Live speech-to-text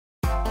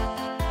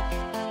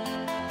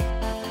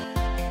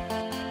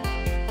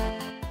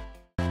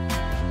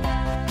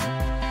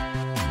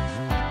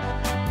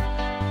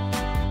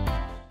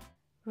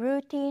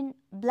routine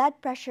blood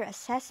pressure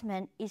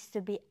assessment is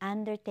to be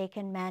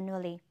undertaken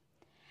manually.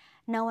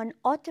 Now, an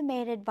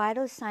automated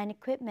vital sign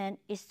equipment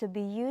is to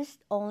be used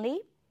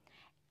only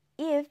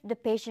if the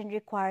patient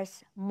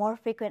requires more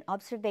frequent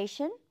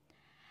observation,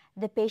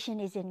 the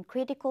patient is in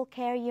critical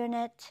care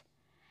unit,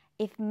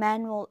 if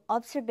manual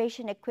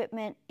observation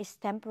equipment is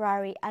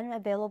temporarily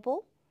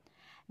unavailable,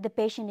 the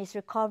patient is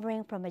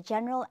recovering from a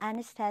general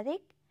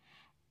anesthetic,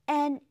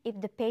 and if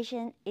the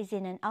patient is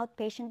in an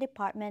outpatient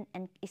department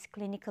and is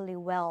clinically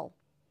well.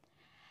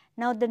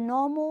 Now, the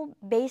normal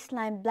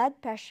baseline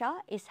blood pressure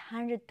is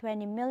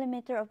 120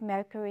 millimeter of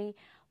mercury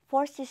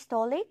for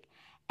systolic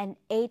and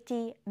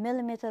 80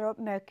 millimeter of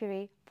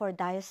mercury for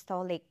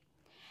diastolic.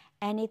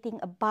 Anything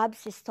above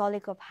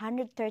systolic of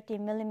 130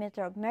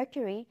 millimeter of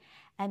mercury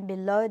and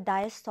below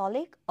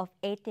diastolic of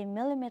 80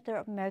 millimeter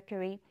of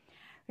mercury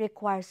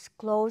requires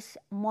close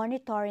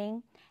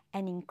monitoring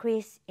and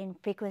increase in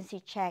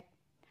frequency check.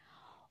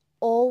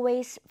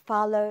 Always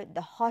follow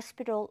the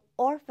hospital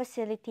or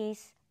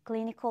facility's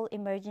clinical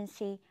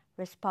emergency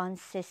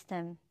response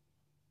system.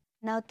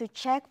 Now, to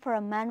check for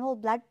a manual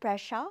blood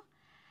pressure,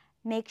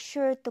 make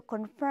sure to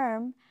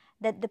confirm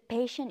that the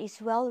patient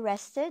is well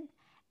rested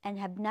and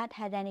have not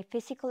had any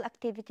physical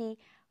activity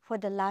for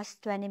the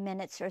last 20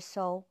 minutes or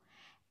so,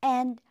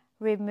 and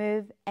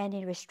remove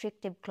any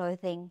restrictive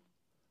clothing.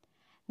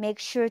 Make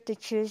sure to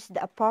choose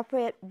the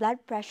appropriate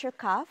blood pressure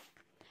cuff,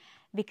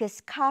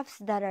 because cuffs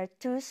that are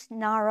too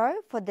narrow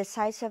for the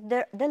size of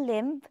the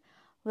limb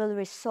will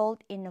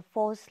result in a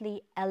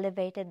falsely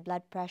elevated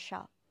blood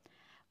pressure.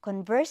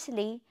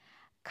 Conversely,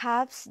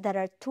 cuffs that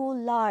are too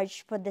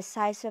large for the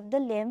size of the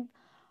limb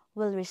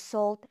will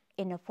result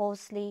in a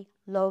falsely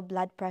low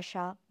blood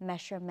pressure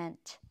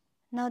measurement.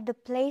 Now, the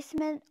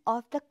placement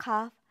of the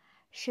cuff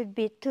should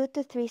be 2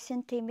 to 3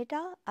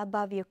 centimeters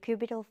above your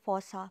cubital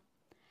fossa,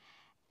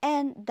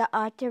 and the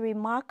artery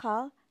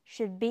marker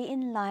should be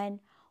in line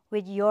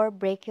with your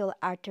brachial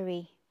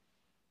artery.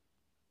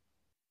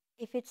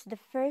 If it's the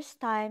first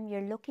time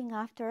you're looking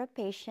after a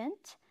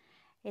patient,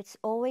 it's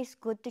always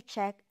good to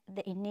check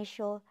the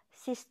initial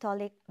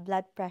systolic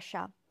blood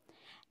pressure.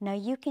 Now,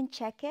 you can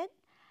check it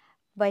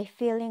by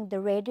feeling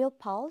the radial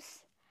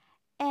pulse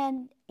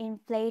and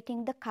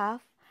inflating the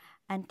cuff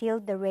until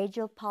the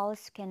radial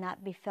pulse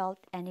cannot be felt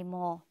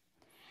anymore.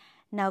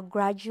 Now,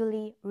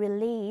 gradually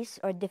release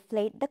or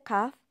deflate the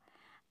cuff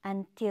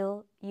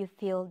until you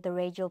feel the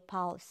radial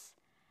pulse.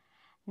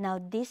 Now,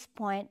 this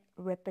point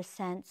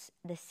represents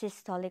the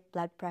systolic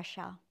blood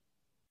pressure.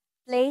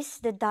 Place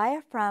the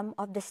diaphragm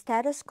of the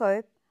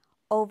stethoscope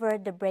over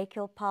the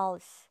brachial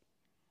pulse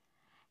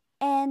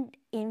and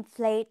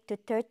inflate to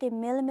 30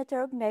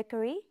 millimeter of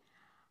mercury,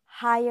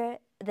 higher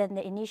than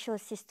the initial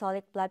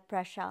systolic blood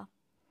pressure.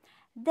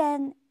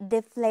 Then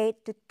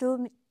deflate to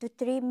 2 to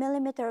 3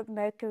 millimeter of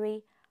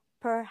mercury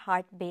per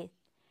heartbeat.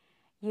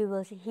 You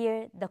will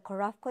hear the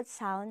Korofkot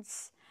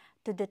sounds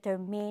to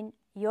determine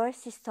your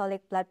systolic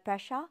blood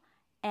pressure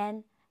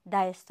and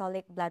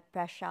diastolic blood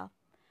pressure.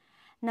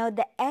 Now,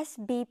 the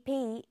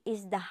SBP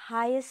is the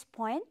highest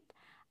point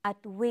at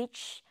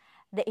which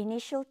the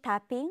initial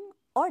tapping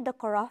or the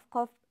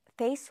Korofkot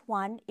phase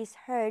 1 is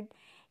heard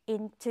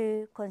in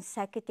 2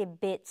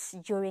 consecutive beats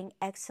during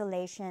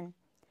exhalation.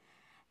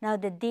 Now,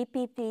 the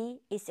DPP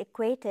is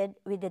equated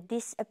with the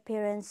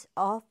disappearance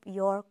of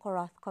your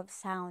Korofkot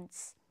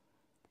sounds.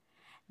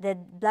 The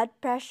blood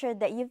pressure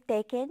that you've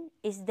taken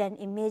is then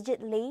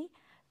immediately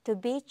to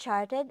be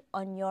charted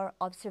on your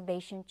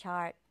observation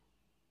chart.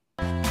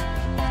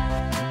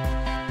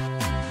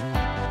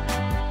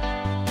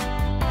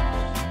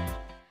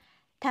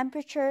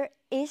 Temperature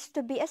is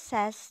to be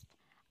assessed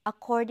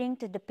according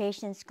to the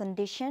patient's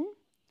condition,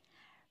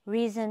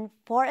 reason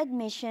for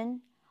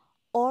admission,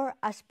 or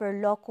as per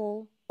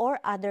local or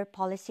other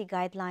policy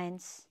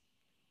guidelines.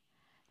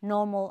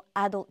 Normal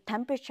adult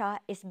temperature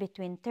is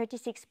between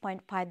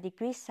 36.5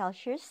 degrees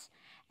Celsius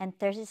and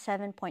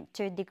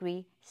 37.2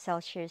 degrees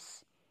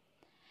Celsius.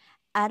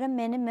 At a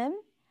minimum,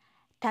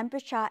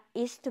 temperature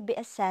is to be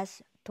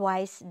assessed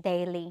twice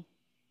daily.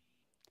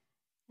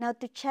 Now,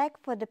 to check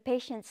for the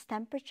patient's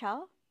temperature,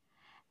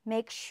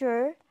 make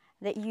sure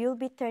that you'll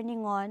be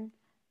turning on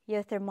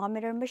your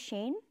thermometer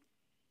machine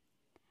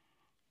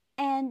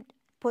and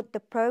put the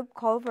probe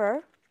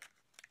cover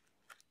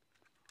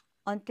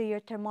onto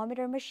your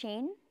thermometer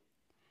machine.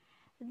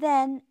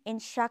 Then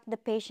instruct the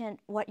patient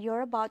what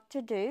you're about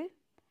to do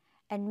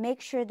and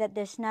make sure that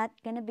there's not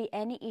going to be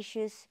any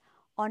issues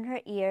on her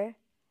ear.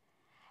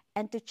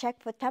 And to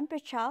check for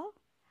temperature,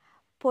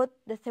 put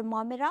the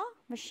thermometer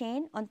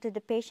machine onto the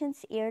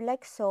patient's ear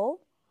like so,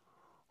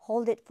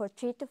 hold it for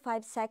 3 to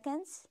 5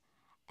 seconds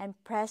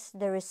and press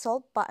the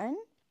result button.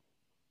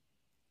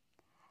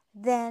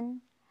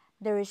 Then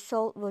the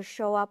result will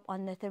show up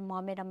on the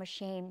thermometer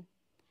machine.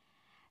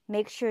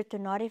 Make sure to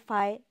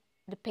notify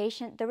the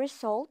patient the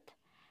result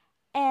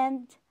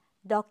and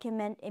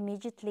document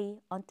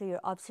immediately onto your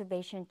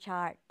observation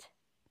chart.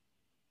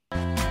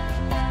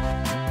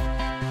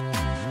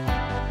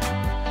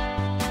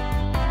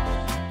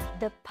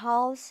 The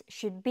pulse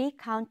should be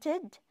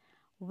counted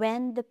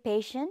when the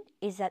patient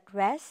is at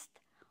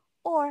rest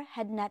or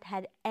had not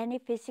had any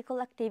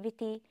physical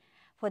activity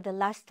for the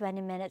last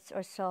 20 minutes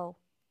or so.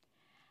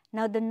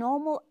 Now, the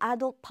normal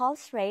adult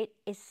pulse rate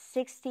is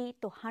 60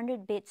 to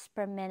 100 beats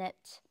per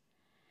minute.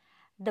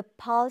 The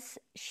pulse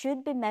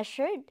should be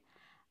measured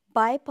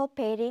by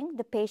palpating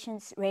the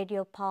patient's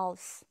radial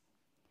pulse.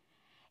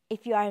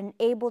 If you are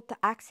unable to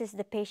access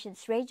the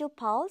patient's radial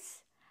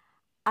pulse,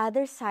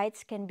 other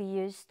sites can be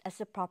used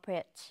as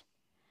appropriate.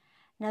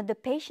 Now, the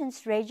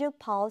patient's radial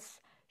pulse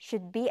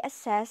should be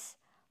assessed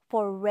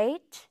for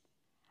rate,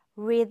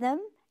 rhythm,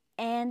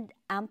 and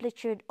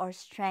amplitude or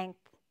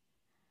strength.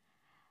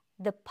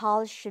 The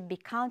pulse should be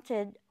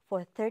counted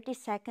for 30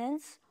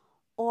 seconds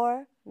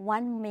or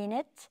 1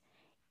 minute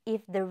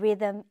if the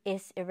rhythm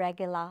is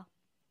irregular.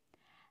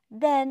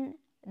 Then,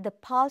 the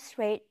pulse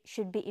rate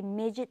should be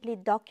immediately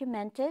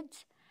documented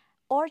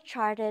or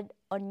charted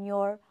on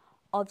your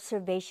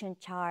observation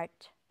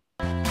chart.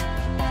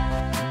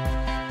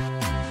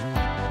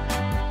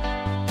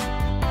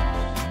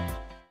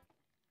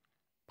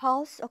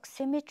 Pulse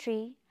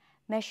oximetry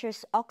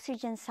measures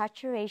oxygen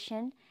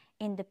saturation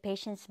in the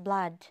patient's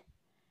blood.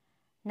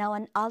 Now,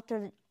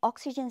 unaltered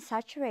oxygen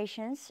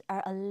saturations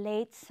are a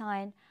late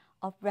sign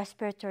of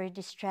respiratory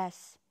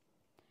distress.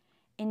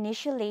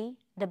 Initially,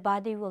 the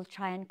body will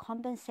try and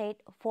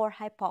compensate for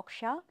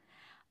hypoxia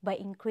by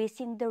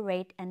increasing the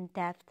rate and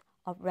depth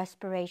of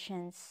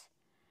respirations.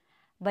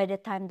 By the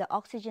time the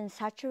oxygen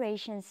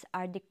saturations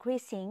are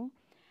decreasing,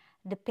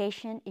 the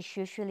patient is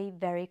usually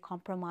very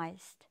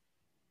compromised.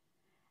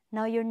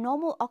 Now, your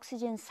normal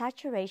oxygen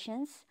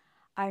saturations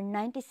are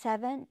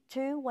 97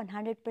 to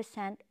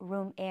 100%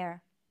 room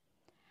air.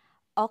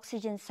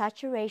 Oxygen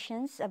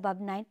saturations above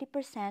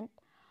 90%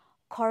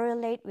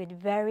 correlate with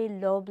very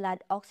low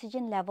blood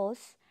oxygen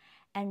levels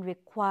and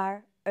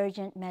require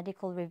urgent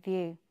medical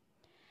review.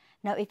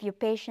 Now, if your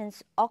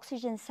patient's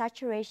oxygen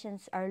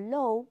saturations are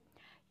low,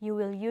 you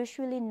will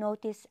usually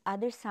notice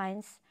other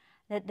signs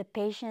that the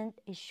patient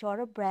is short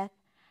of breath,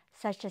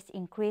 such as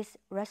increased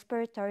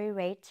respiratory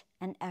rate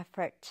and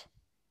effort.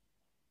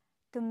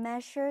 To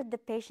measure the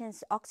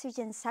patient's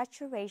oxygen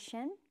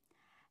saturation,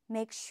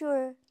 make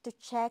sure to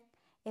check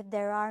if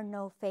there are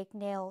no fake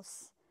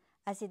nails,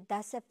 as it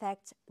does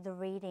affect the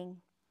reading.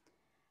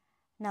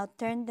 Now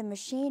turn the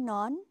machine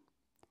on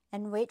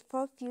and wait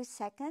for a few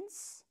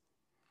seconds.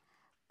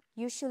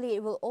 Usually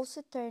it will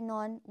also turn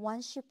on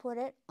once you put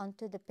it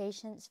onto the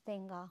patient's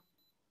finger.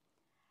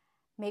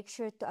 Make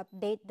sure to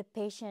update the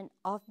patient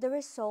of the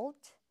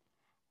result.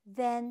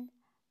 Then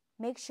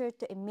make sure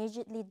to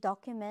immediately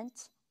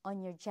document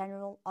on your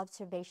general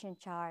observation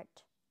chart.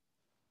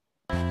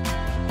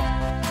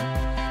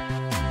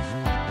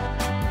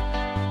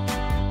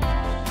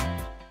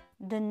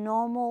 The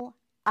normal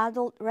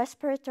adult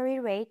respiratory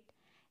rate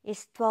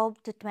is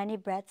 12 to 20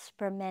 breaths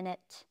per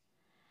minute.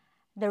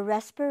 The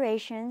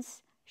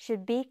respirations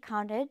should be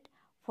counted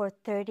for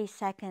 30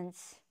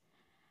 seconds.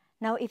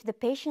 Now, if the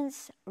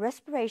patient's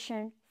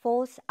respiration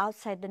falls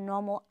outside the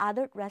normal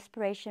adult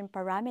respiration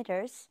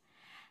parameters,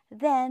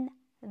 then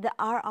the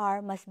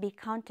RR must be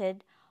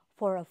counted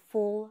for a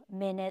full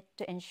minute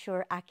to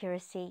ensure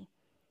accuracy.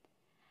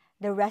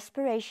 The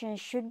respiration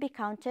should be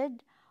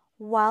counted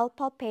while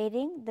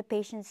palpating the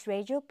patient's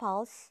radial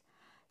pulse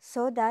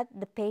so that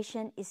the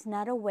patient is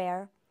not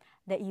aware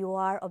that you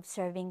are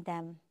observing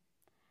them.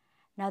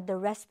 Now, the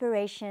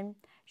respiration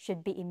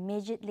should be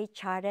immediately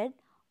charted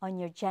on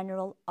your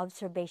general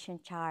observation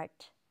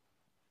chart.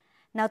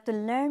 Now, to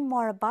learn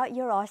more about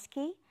your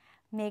OSCE,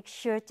 make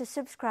sure to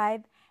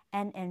subscribe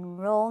and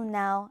enroll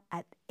now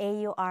at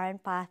AURN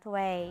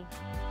Pathway.